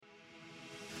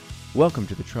Welcome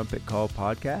to the Trumpet Call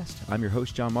podcast. I'm your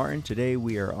host, John Martin. Today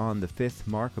we are on the fifth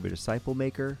mark of a disciple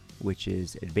maker, which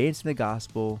is advancing the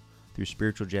gospel through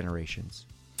spiritual generations.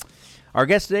 Our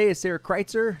guest today is Sarah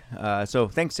Kreitzer. So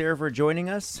thanks, Sarah, for joining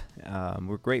us.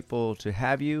 We're grateful to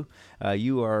have you.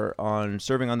 You are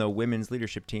serving on the women's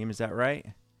leadership team. Is that right?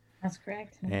 That's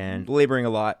correct. And laboring a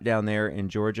lot down there in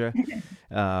Georgia.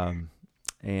 With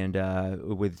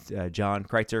John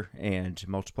Kreitzer and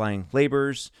Multiplying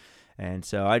Labors. And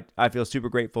so I feel super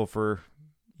grateful for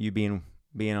you being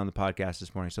on the podcast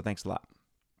this morning. So thanks a lot.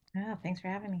 Oh, thanks for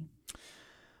having me.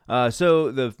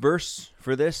 So the verse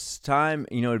for this time,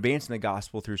 advancing the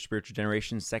gospel through spiritual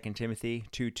generations, 2 Timothy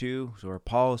 2:2. So where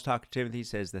Paul is talking to Timothy,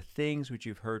 says, "The things which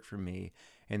you've heard from me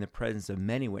in the presence of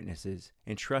many witnesses,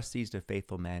 entrust these to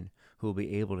faithful men who will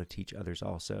be able to teach others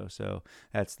also." So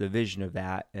that's the vision of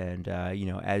that. And,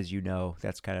 as you know,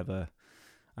 that's kind of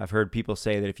I've heard people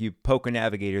say that if you poke a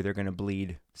navigator, they're going to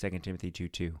bleed, 2 Timothy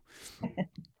 2:2.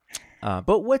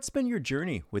 But what's been your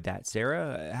journey with that,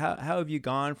 Sarah? How have you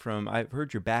gone from, I've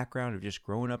heard your background of just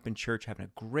growing up in church, having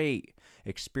a great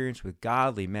experience with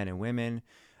godly men and women.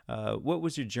 What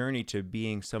was your journey to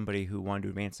being somebody who wanted to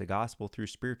advance the gospel through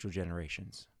spiritual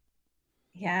generations?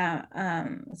 Yeah,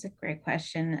 that's a great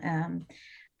question.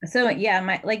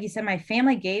 Like you said, my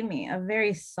family gave me a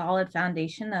very solid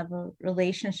foundation of a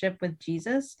relationship with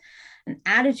Jesus, an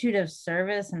attitude of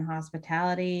service and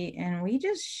hospitality, and we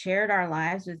just shared our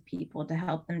lives with people to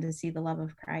help them to see the love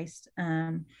of Christ.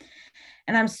 And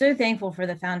I'm so thankful for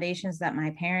the foundations that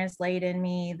my parents laid in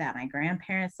me, that my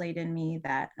grandparents laid in me,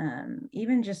 that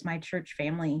even just my church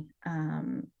family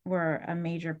were a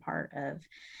major part of.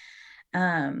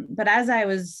 But as I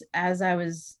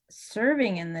was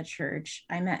serving in the church,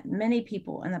 I met many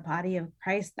people in the body of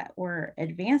Christ that were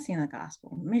advancing the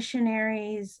gospel,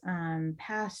 missionaries,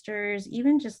 pastors,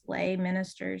 even just lay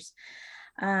ministers.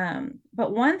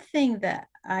 But one thing that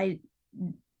I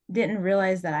didn't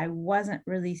realize that I wasn't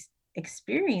really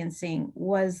experiencing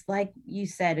was, like you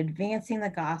said, advancing the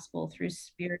gospel through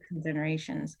spiritual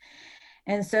generations.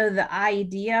 And so the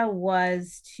idea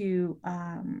was to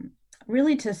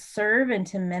really to serve and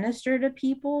to minister to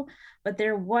people, but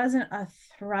there wasn't a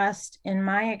thrust in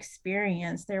my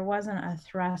experience. There wasn't a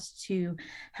thrust to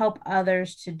help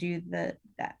others to do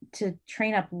to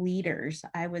train up leaders,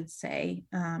 I would say,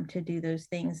 to do those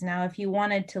things. Now, if you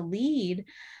wanted to lead,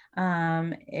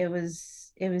 it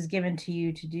was given to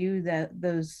you to do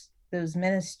those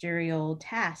ministerial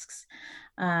tasks.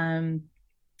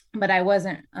 But I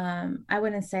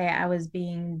wouldn't say I was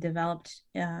being developed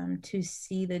to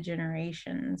see the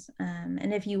generations.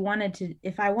 And if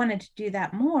I wanted to do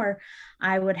that more,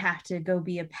 I would have to go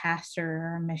be a pastor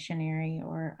or a missionary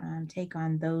or take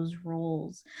on those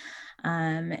roles.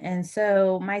 And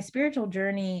so my spiritual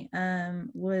journey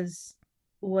was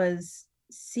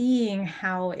seeing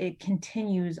how it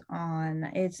continues on.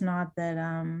 It's not that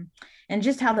and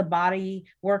just how the body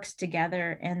works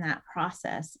together in that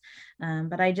process.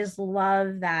 But I just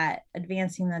love that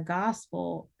advancing the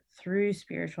gospel through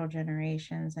spiritual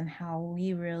generations, and how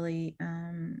we really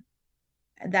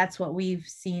that's what we've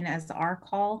seen as our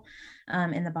call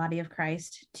in the body of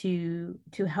Christ, to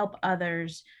help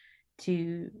others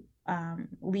to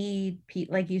lead,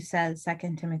 like you said,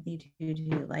 2 Timothy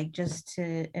 2:2, like just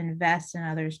to invest in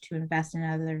others,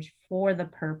 for the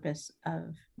purpose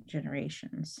of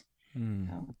generations.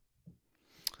 So.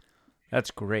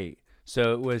 That's great.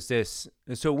 So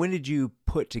when did you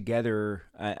put together,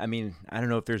 I mean, I don't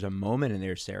know if there's a moment in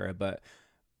there, Sarah, but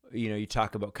you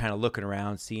talk about kind of looking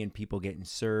around, seeing people getting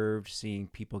served, seeing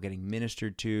people getting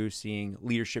ministered to, seeing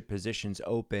leadership positions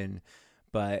open.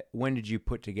 But when did you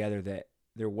put together that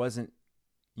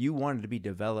you wanted to be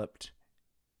developed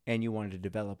and you wanted to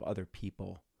develop other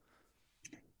people?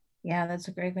 Yeah, that's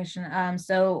a great question.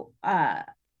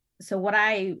 So what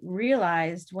I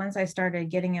realized once I started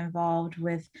getting involved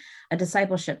with a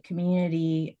discipleship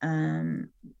community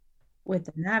with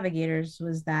the Navigators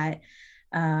was that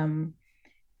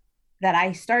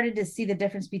I started to see the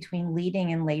difference between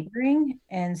leading and laboring.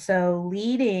 And so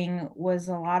leading was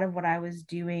a lot of what I was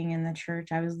doing in the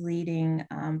church. I was leading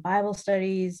Bible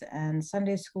studies and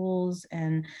Sunday schools,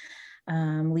 and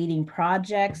leading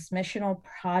projects, missional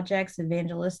projects,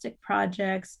 evangelistic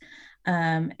projects.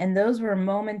 And those were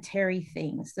momentary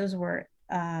things. Those were,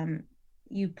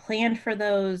 you planned for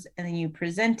those and then you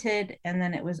presented and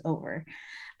then it was over.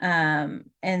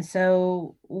 And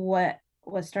so what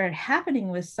started happening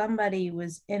was somebody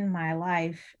was in my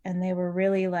life and they were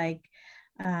really like,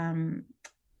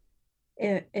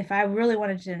 if I really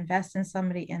wanted to invest in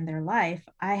somebody in their life,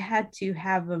 I had to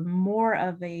have more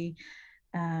of a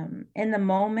in the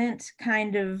moment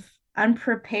kind of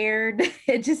unprepared.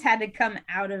 It just had to come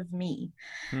out of me.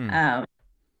 Hmm. Um,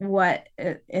 what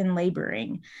in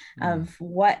laboring Hmm. of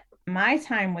what my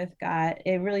time with God,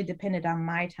 it really depended on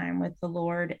my time with the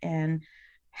Lord and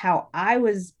how I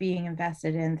was being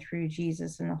invested in through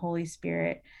Jesus and the Holy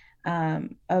Spirit,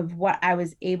 of what I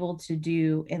was able to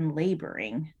do in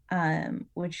laboring,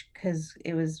 which because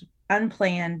it was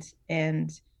unplanned and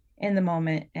in the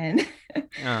moment and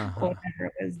Uh-huh.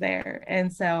 whatever was there.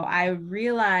 And so I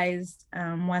realized,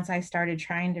 once I started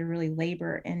trying to really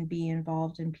labor and be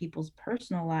involved in people's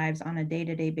personal lives on a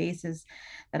day-to-day basis,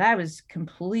 that I was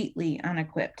completely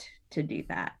unequipped to do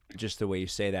that. Just the way you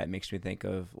say that makes me think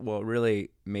of, well,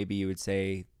 really, maybe you would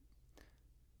say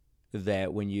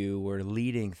that when you were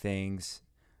leading things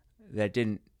that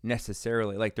didn't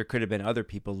necessarily, like, there could have been other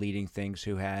people leading things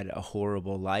who had a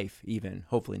horrible life, even,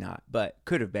 hopefully not, but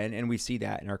could have been, and we see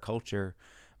that in our culture.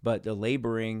 But the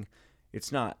laboring,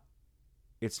 it's not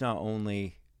it's not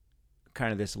only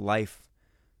kind of this life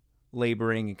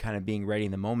laboring and kind of being ready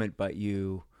in the moment, but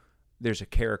there's a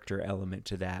character element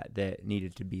to that that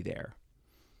needed to be there.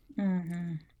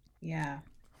 Mm-hmm. Yeah.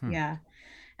 Hmm. Yeah.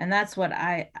 And that's what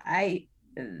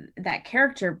that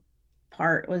character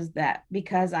part was, that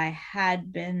because I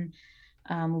had been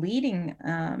leading,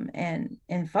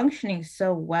 and functioning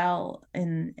so well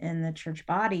in the church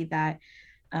body, that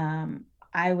um,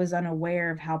 I was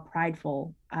unaware of how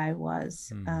prideful I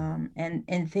was, Hmm.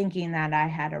 and thinking that I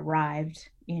had arrived,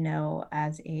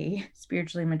 as a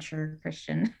spiritually mature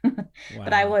Christian. But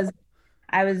Wow.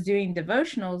 I was doing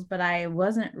devotionals, but I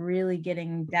wasn't really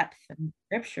getting depth in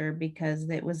scripture because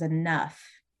it was enough.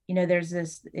 There's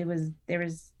this, it was,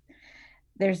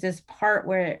 there's this part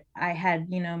where I had,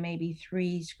 maybe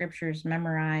three scriptures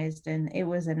memorized, and it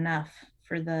was enough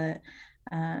for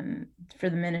um,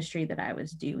 the ministry that I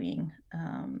was doing.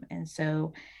 And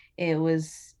so it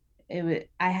was,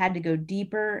 I had to go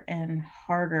deeper and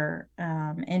harder,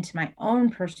 into my own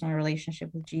personal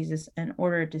relationship with Jesus in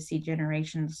order to see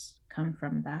generations come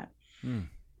from that. Hmm.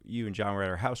 You and John were at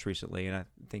our house recently, and I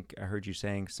think I heard you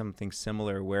saying something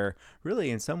similar, where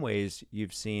really, in some ways,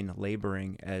 you've seen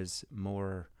laboring as a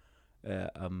more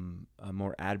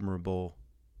admirable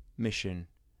mission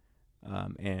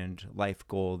and life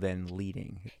goal than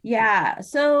leading. Yeah.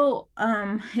 So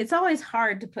it's always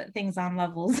hard to put things on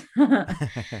levels.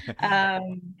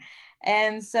 um,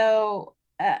 and so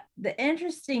the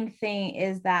interesting thing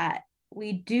is that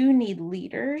we do need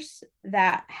leaders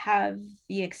that have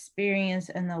the experience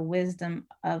and the wisdom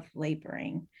of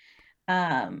laboring.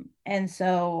 And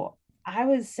so I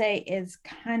would say it's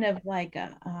kind of like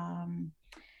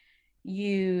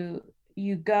you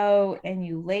you go and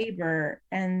you labor,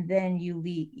 and then you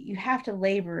lead. You have to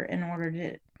labor in order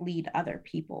to lead other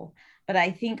people. But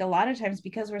I think a lot of times,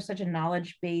 because we're such a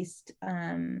knowledge based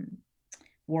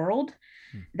world,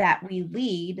 that we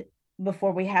lead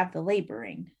before we have the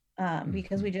laboring,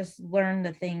 because Mm-hmm. we just learn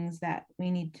the things that we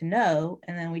need to know,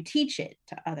 and then we teach it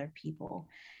to other people.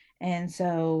 And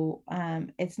so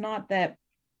it's not that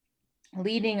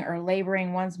leading or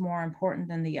laboring one's more important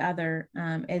than the other.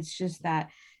 It's just that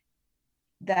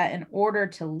in order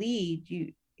to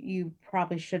lead, you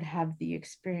probably should have the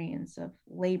experience of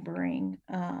laboring,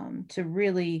 to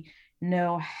really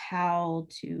know how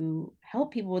to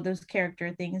help people with those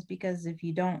character things, because if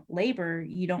you don't labor,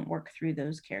 you don't work through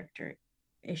those character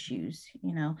issues.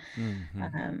 Mm-hmm.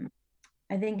 um,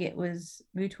 I think it was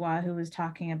Boutois who was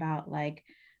talking about, like,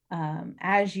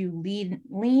 as you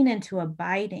lean into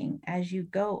abiding, as you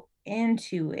go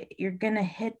into it, you're gonna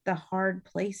hit the hard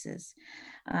places.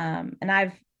 And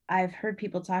I've heard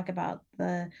people talk about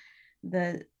the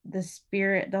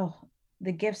spirit,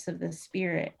 the gifts of the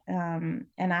spirit. And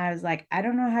I was like, I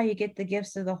don't know how you get the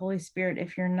gifts of the Holy Spirit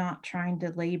if you're not trying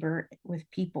to labor with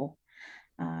people.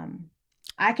 um,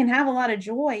 I can have a lot of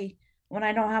joy when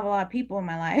I don't have a lot of people in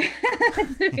my life.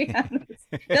 To be honest,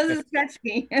 doesn't stretch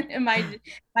me in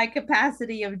my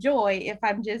capacity of joy if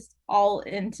I'm just all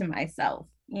into myself,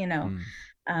 Hmm.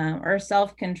 or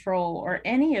self control, or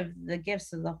any of the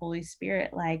gifts of the Holy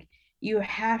Spirit. Like, you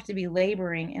have to be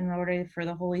laboring in order for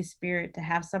the Holy Spirit to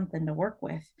have something to work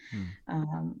with, Hmm.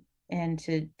 um, and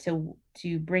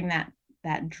to bring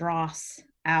that dross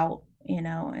out.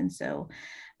 And so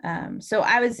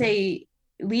I would say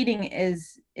leading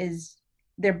is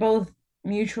they're both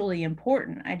mutually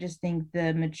important. I just think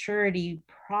the maturity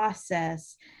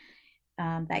process,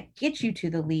 that gets you to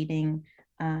the leading,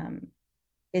 um,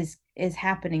 is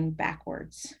happening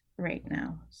backwards right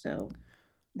now. So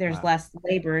there's Wow. less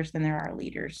laborers than there are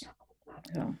leaders.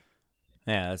 So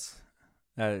Yeah,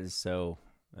 that is so.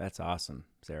 That's awesome.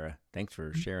 Sarah. Thanks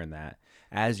for sharing that.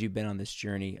 As you've been on this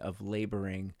journey of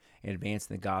laboring and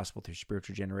advancing the gospel through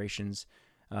spiritual generations,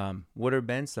 what have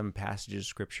been some passages of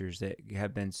scriptures that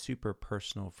have been super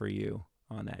personal for you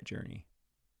on that journey?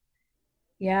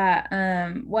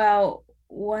 Yeah. Well,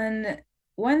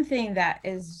 one thing that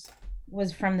is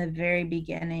was from the very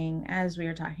beginning, as we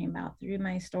were talking about through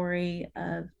my story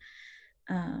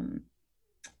um,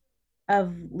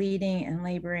 of leading and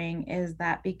laboring, is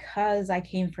that because I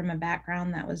came from a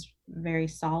background that was very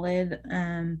solid,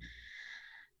 and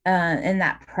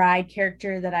that pride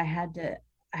character that I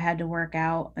had to work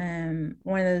out.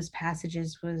 One of those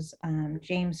passages was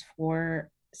James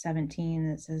 4:17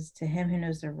 that says, "To him who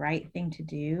knows the right thing to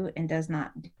do and does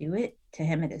not do it, to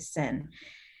him it is sin."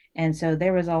 And so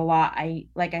there was a lot.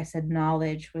 Like I said,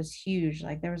 knowledge was huge.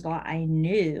 Like there was a lot I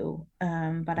knew,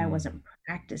 but I Mm, wasn't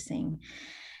practicing.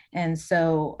 And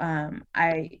so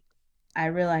I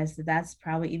realized that that's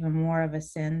probably even more of a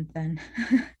sin than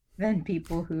than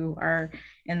people who are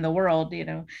in the world.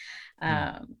 mm,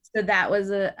 So that was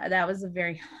a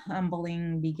very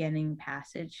humbling beginning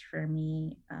passage for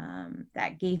me,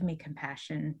 that gave me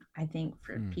compassion, I think,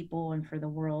 for mm, people and for the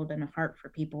world, and a heart for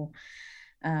people.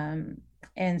 um,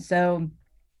 and so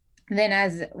then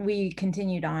as we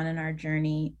continued on in our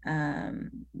journey,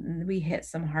 we hit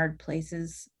some hard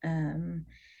places, and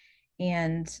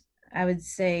I would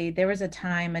say there was a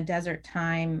time, a desert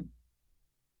time.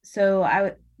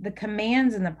 So the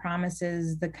commands and the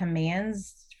promises, the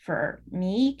commands for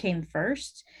me came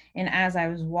first, and as I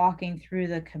was walking through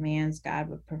the commands, God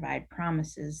would provide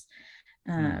promises,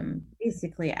 mm,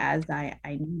 basically as I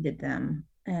needed them.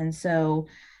 And so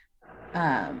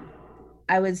um,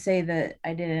 I would say that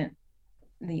I didn't.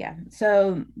 Yeah.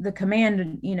 So the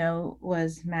command,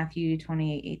 was Matthew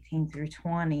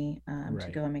 28:18-20, to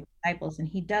right. go and make disciples. And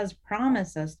he does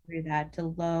promise us through that to,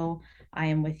 lo, I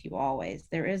am with you always.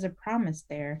 There is a promise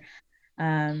there.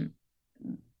 Um,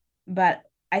 but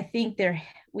I think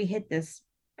we hit this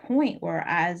point where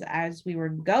as we were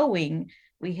going,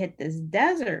 we hit this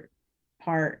desert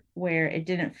part where it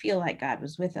didn't feel like God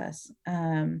was with us.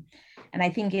 And I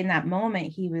think in that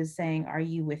moment he was saying, "Are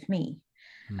you with me?"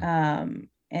 Mm,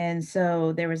 And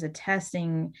so there was a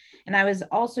testing, and I was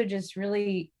also just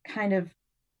really kind of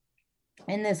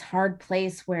in this hard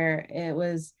place where it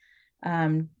was,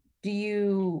 um, do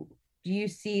you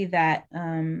see that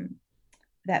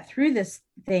through this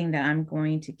thing that I'm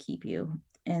going to keep you?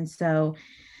 And so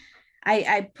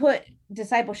I put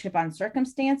discipleship on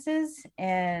circumstances,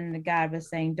 and God was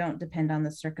saying, don't depend on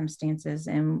the circumstances.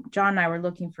 And John and I were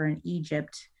looking for an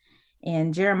Egypt,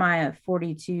 and Jeremiah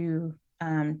 42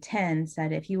 10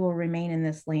 said, "If you will remain in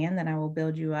this land, then I will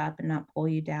build you up and not pull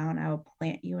you down. I will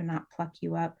plant you and not pluck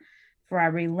you up, for I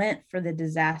relent for the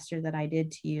disaster that I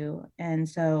did to you." And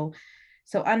so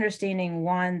understanding,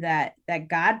 one, that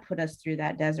God put us through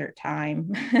that desert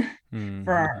time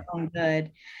for our mm, own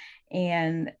good,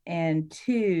 and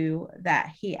two,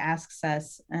 that he asks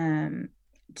us,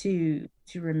 to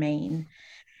remain.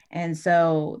 And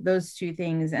so those two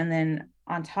things. And then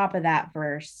on top of that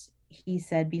verse, he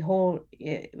said, "Behold,"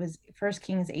 it was First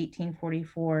Kings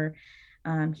 18:44.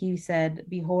 He said,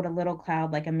 "Behold, a little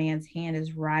cloud like a man's hand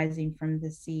is rising from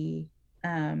the sea."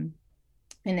 Um,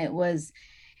 and it was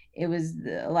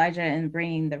Elijah and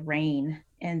bringing the rain.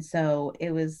 And so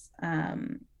it was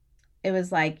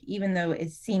like, even though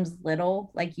it seems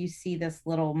little, like you see this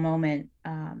little moment,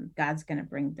 God's going to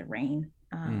bring the rain,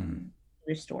 mm.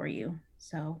 restore you.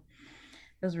 So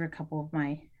those were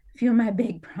a few of my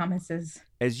big promises.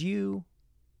 As you,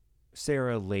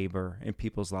 Sarah, labor in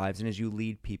people's lives, and as you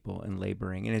lead people in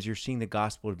laboring, and as you're seeing the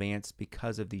gospel advance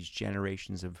because of these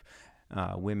generations of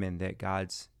women that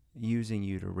God's using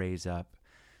you to raise up,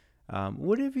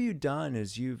 what have you done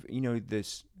as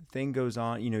this thing goes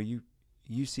on?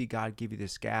 You see God give you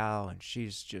this gal, and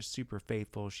she's just super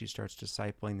faithful. She starts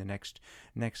discipling the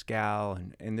next gal,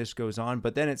 and this goes on.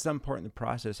 But then at some point in the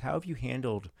process, how have you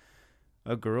handled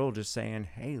a girl just saying,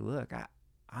 "Hey, look,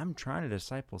 I'm trying to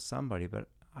disciple somebody, but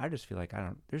I just feel like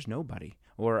there's nobody,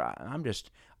 or I'm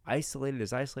just isolated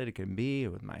as isolated can be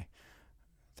with my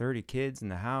 30 kids in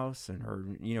the house, or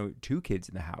 2 kids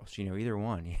in the house, either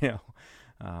one,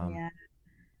 um, Yeah,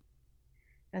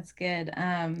 that's good.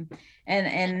 And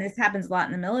this happens a lot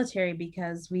in the military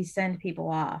because we send people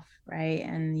off, right?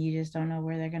 And you just don't know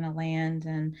where they're going to land.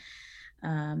 And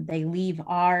they leave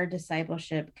our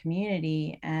discipleship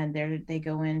community, and they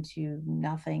go into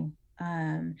nothing.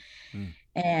 mm,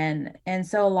 And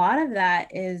so a lot of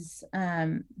that is,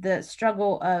 the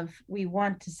struggle of, we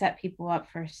want to set people up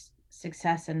for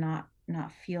success and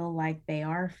not feel like they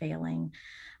are failing.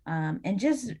 And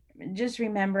just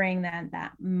remembering that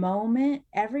that moment,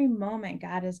 every moment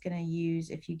God is going to use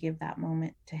if you give that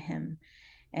moment to him.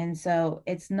 And so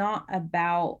it's not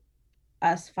about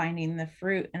us finding the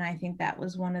fruit. And I think that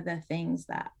was one of the things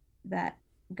that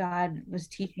God was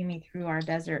teaching me through our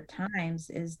desert times,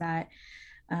 is that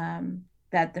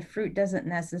the fruit doesn't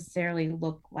necessarily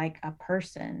look like a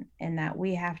person, and that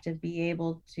we have to be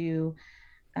able to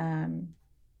um,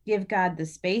 give God the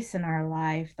space in our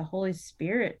life, the Holy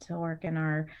Spirit to work in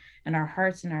our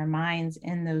hearts and our minds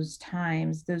in those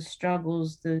times, those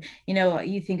struggles.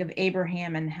 You think of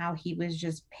Abraham and how he was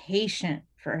just patient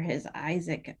for his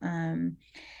Isaac.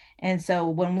 And so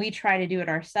when we try to do it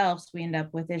ourselves, we end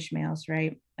up with Ishmael's,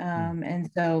 right? And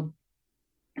so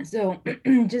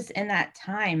just in that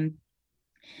time,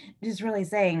 just really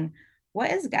saying,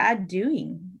 what is God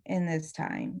doing in this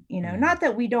time? Not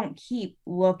that we don't keep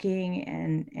looking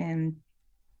and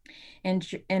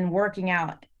working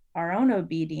out our own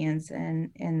obedience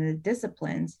and the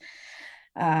disciplines,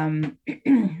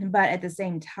 but at the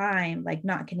same time, like,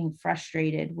 not getting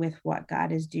frustrated with what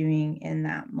God is doing in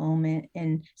that moment.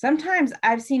 And sometimes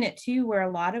I've seen it too, where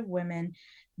a lot of women,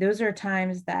 those are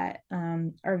times that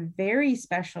are very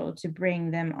special to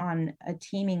bring them on a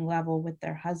teaming level with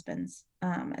their husbands,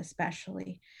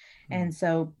 especially. And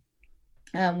so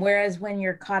whereas when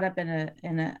you're caught up in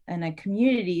a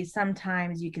community,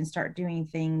 sometimes you can start doing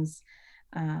things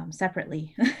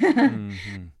separately.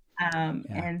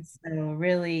 And so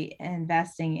really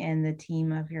investing in the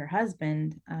team of your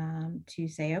husband, to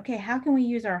say, okay, how can we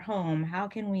use our home? How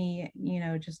can we,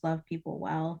 just love people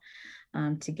well,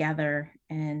 together,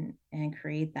 and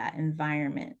create that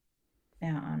environment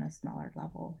on a smaller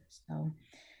level. So,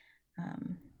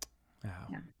 Wow.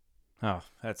 yeah. Oh,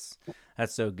 that's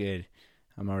so good.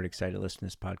 I'm already excited to listen to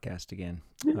this podcast again.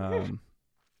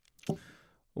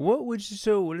 What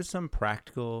is some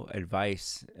practical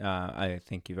advice? I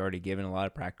think you've already given a lot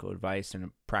of practical advice and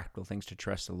practical things to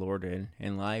trust the Lord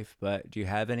in life, but do you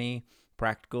have any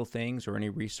practical things or any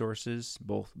resources,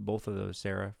 both of those,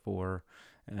 Sarah, for,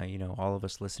 all of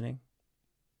us listening?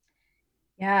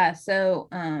 Yeah. So,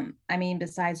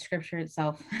 besides scripture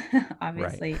itself, Right.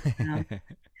 obviously,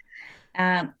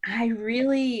 I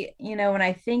really, when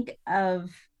I think of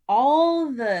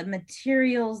all the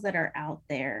materials that are out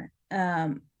there,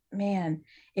 man,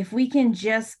 if we can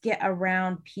just get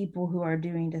around people who are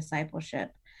doing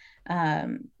discipleship,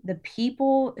 the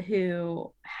people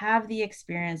who have the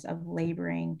experience of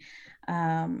laboring,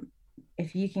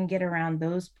 if you can get around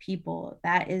those people,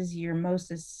 that is your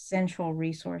most essential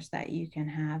resource that you can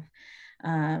have.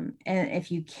 And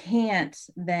if you can't,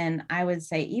 then I would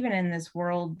say, even in this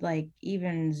world, like,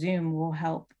 even Zoom will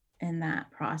help in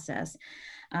that process.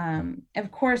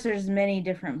 Of course, there's many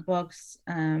different books.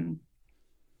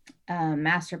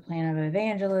 Master Plan of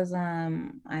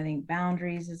Evangelism, I think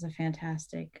Boundaries is a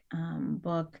fantastic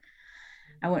book.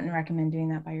 I wouldn't recommend doing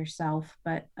that by yourself,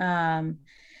 but I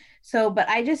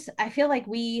feel like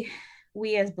we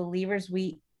as believers,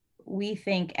 we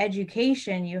think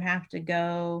education, you have to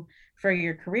go for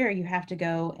your career, you have to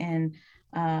go and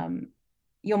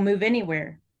you'll move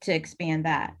anywhere to expand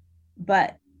that.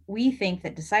 But we think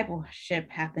that discipleship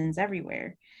happens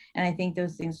everywhere. And I think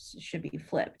those things should be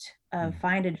flipped.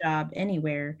 Find a job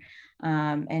anywhere,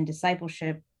 and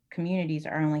discipleship communities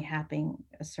are only happening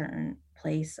a certain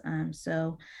place.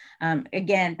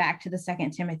 Again, back to the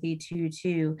 2 Timothy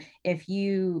 2:2, if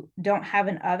you don't have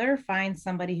an other, find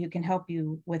somebody who can help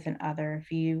you with an other.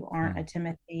 If you aren't a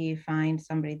Timothy, find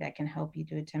somebody that can help you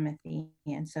do a Timothy.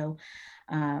 And so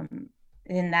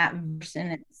in that verse in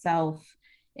itself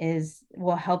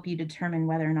will help you determine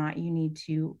whether or not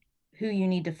who you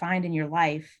need to find in your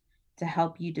life to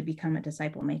help you to become a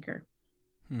disciple maker.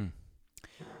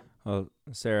 Well,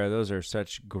 Sarah, those are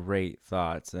such great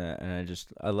thoughts. And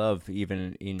I love,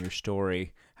 even in your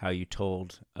story, how you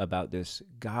told about this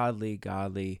godly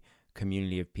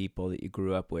community of people that you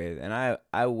grew up with. And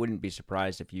I wouldn't be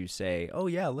surprised if you say, oh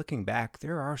yeah, looking back,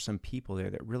 there are some people there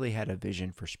that really had a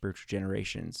vision for spiritual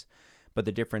generations. But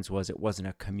the difference was, it wasn't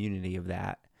a community of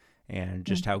that. And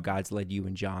just how God's led you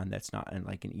and John, that's not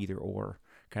like an either or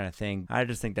kind of thing. I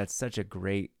just think that's such a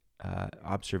great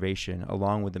observation,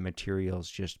 along with the materials,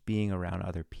 just being around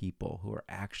other people who are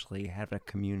actually have a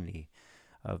community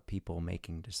of people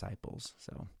making disciples.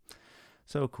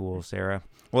 So cool, Sarah.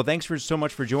 Well, thanks so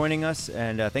much for joining us,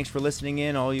 and thanks for listening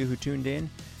in, all you who tuned in.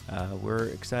 We're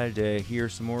excited to hear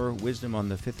some more wisdom on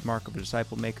the fifth mark of a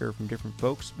disciple maker from different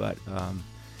folks, but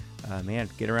man,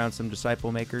 get around some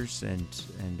disciple makers and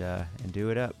do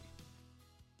it up.